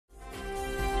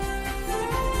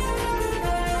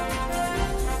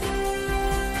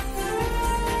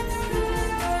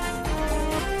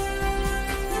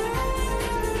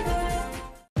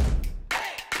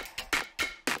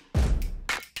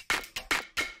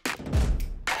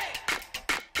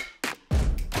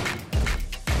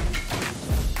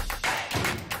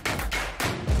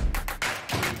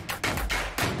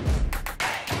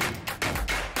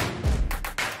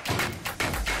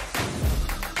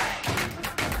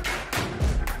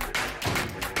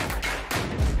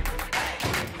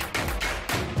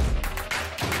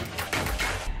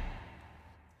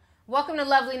Welcome to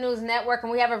Lovely News Network,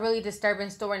 and we have a really disturbing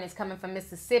story, and it's coming from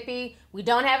Mississippi. We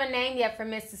don't have a name yet for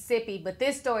Mississippi, but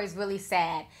this story is really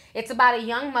sad. It's about a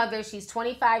young mother. She's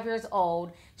 25 years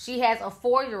old. She has a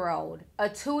 4-year-old, a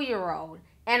 2-year-old,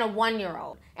 and a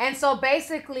 1-year-old. And so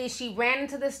basically, she ran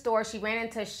into the store. She ran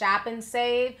into Shop and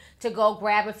Save to go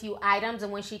grab a few items,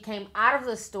 and when she came out of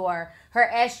the store, her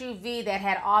SUV that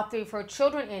had all 3 of her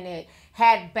children in it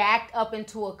had backed up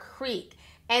into a creek.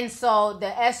 And so the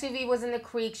SUV was in the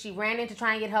creek. She ran in to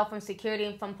try and get help from security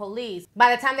and from police.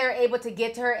 By the time they were able to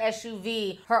get to her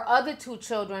SUV, her other 2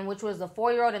 children, which was the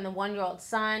 4-year-old and the 1-year-old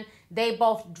son, they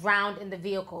both drowned in the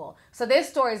vehicle. So this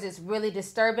story is just really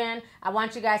disturbing. I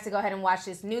want you guys to go ahead and watch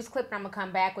this news clip, and I'm going to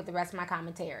come back with the rest of my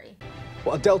commentary.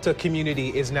 Well, a Delta community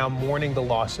is now mourning the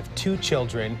loss of 2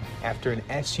 children after an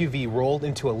SUV rolled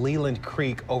into a Leland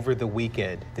Creek over the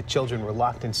weekend. The children were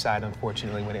locked inside,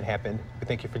 unfortunately, when it happened. But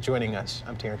thank you for joining us.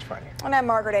 I'm Terrence Friday. And I'm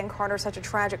Margaret Ann Carter. Such a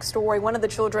tragic story. One of the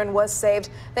children was saved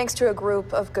thanks to a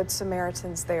group of Good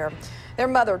Samaritans there. Their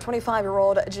mother,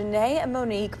 25-year-old Janae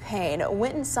Monique Payne,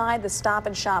 went inside the Stop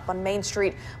and Shop on Main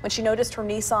Street when she noticed her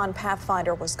Nissan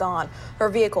Pathfinder was gone. Her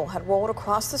vehicle had rolled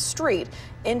across the street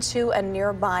into a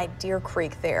nearby Deer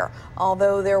Creek there.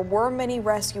 Although there were many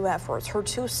rescue efforts, her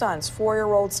 2 sons,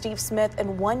 4-year-old Steve Smith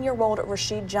and 1-year-old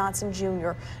Rashid Johnson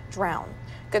Jr., drowned.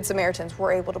 Good Samaritans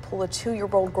were able to pull a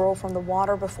 2-year-old girl from the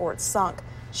water before it sunk.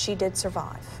 She did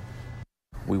survive.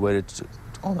 We waited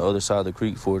on the other side of the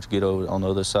creek for it to get over on the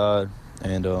other side,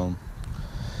 and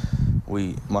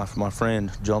my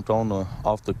friend jumped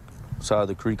off the side of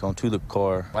the creek onto the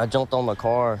car. I jumped on the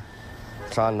car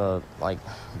trying to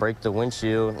break the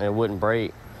windshield, and it wouldn't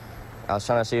break. I was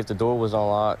trying to see if the door was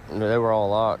unlocked, and they were all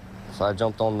locked. So I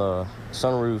jumped on the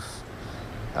sunroof.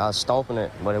 I was stomping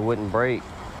it, but it wouldn't break.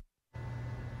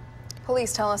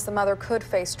 Police tell us the mother could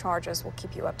face charges. We'll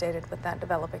keep you updated with that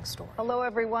developing story. Hello,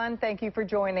 everyone. Thank you for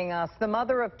joining us. The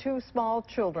mother of 2 small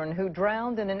children who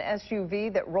drowned in an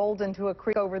SUV that rolled into a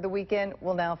creek over the weekend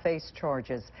will now face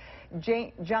charges.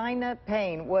 Janae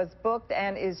Payne was booked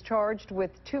and is charged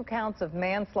with 2 counts of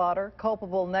manslaughter,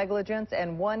 culpable negligence,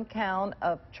 and 1 count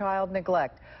of child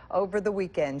neglect. Over the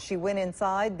weekend, she went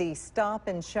inside the Stop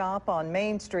and Shop on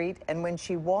Main Street, and when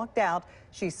she walked out,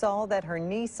 she saw that her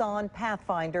Nissan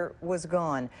Pathfinder was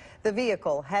gone. The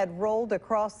vehicle had rolled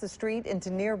across the street into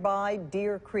nearby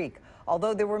Deer Creek.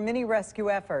 Although there were many rescue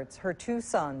efforts, her 2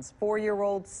 sons,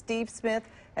 4-year-old Steve Smith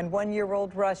and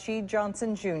 1-year-old Rashid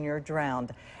Johnson Jr.,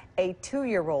 drowned. A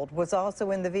 2-year-old was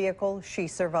also in the vehicle. She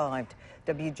survived.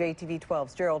 WJTV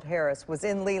 12's Gerald Harris was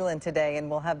in Leland today and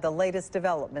will have the latest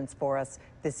developments for us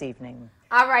this evening.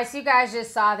 All right, so you guys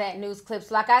just saw that news clip.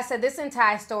 So like I said, this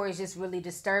entire story is just really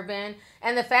disturbing.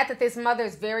 And the fact that this mother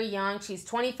is very young, she's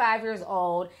 25 years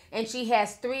old, and she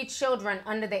has 3 children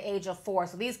under the age of 4.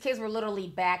 So these kids were literally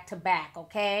back to back,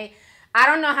 okay? I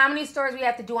don't know how many stories we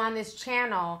have to do on this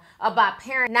channel about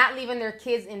parents not leaving their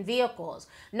kids in vehicles.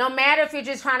 No matter if you're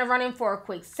just trying to run in for a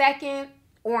quick second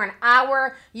or an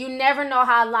hour, you never know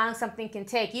how long something can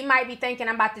take. You might be thinking,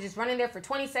 I'm about to just run in there for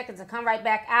 20 seconds and come right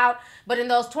back out. But in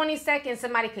those 20 seconds,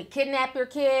 somebody could kidnap your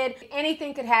kid.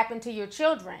 Anything could happen to your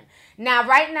children. Now,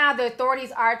 right now, the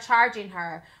authorities are charging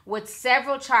her with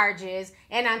several charges.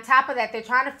 And on top of that, they're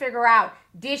trying to figure out,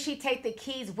 did she take the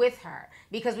keys with her?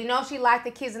 Because we know she locked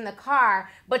the kids in the car,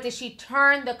 but did she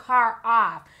turn the car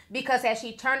off? Because as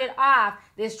she turned it off,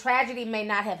 this tragedy may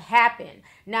not have happened.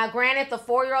 Now, granted, the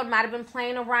 4-year-old might have been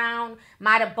playing around,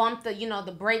 might have bumped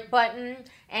the brake button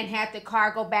and had the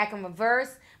car go back in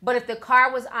reverse. But if the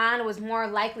car was on, it was more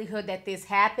likelihood that this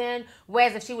happened.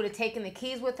 Whereas if she would have taken the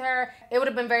keys with her, it would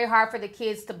have been very hard for the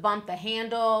kids to bump the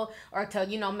handle or to,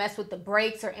 mess with the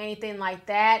brakes or anything like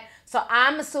that. So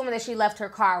I'm assuming that she left her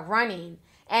car running,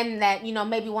 and that,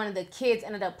 maybe one of the kids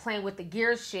ended up playing with the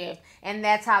gear shift, and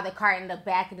that's how the car ended up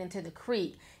backing into the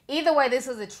creek. Either way, this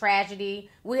is a tragedy.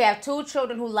 We have 2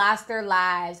 children who lost their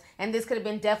lives, and this could have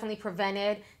been definitely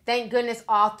prevented. Thank goodness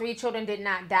all 3 children did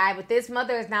not die, but this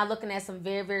mother is now looking at some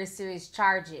very, very serious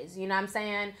charges. You know what I'm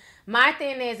saying? My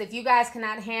thing is, if you guys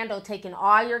cannot handle taking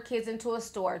all your kids into a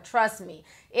store, trust me,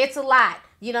 it's a lot.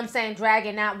 You know what I'm saying?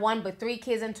 Dragging not 1 but 3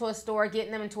 kids into a store,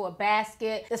 getting them into a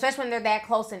basket, especially when they're that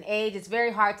close in age. It's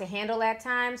very hard to handle at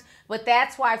times. But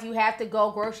that's why if you have to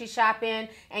go grocery shopping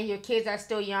and your kids are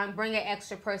still young, bring an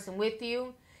extra person with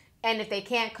you. And if they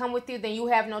can't come with you, then you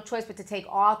have no choice but to take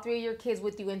all 3 of your kids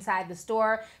with you inside the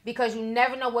store, because you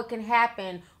never know what can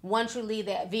happen once you leave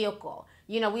that vehicle.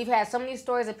 We've had so many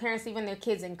stories of parents leaving their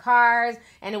kids in cars,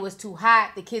 and it was too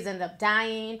hot, the kids ended up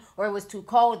dying, or it was too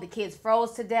cold, the kids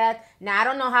froze to death. Now, I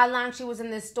don't know how long she was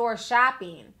in this store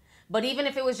shopping, But even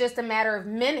if it was just a matter of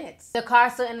minutes, the car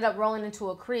still ended up rolling into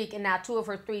a creek, and now 2 of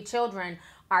her 3 children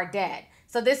are dead.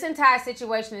 So this entire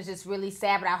situation is just really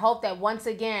sad, but I hope that once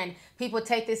again, people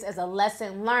take this as a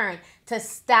lesson learned to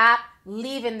stop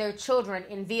leaving their children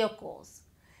in vehicles.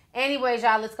 Anyways,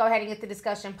 y'all, let's go ahead and get the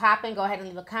discussion popping. Go ahead and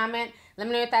leave a comment. Let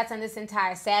me know your thoughts on this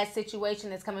entire sad situation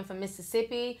that's coming from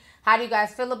Mississippi. How do you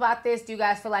guys feel about this? Do you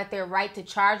guys feel like they're right to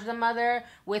charge the mother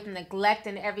with neglect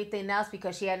and everything else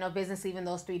because she had no business leaving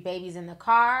those 3 babies in the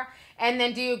car? And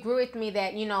then do you agree with me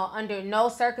that, you know, under no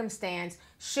circumstance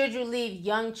should you leave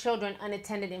young children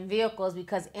unattended in vehicles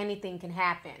because anything can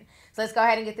happen? So let's go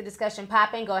ahead and get the discussion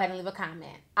popping. Go ahead and leave a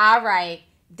comment. All right.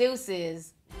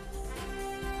 Deuces.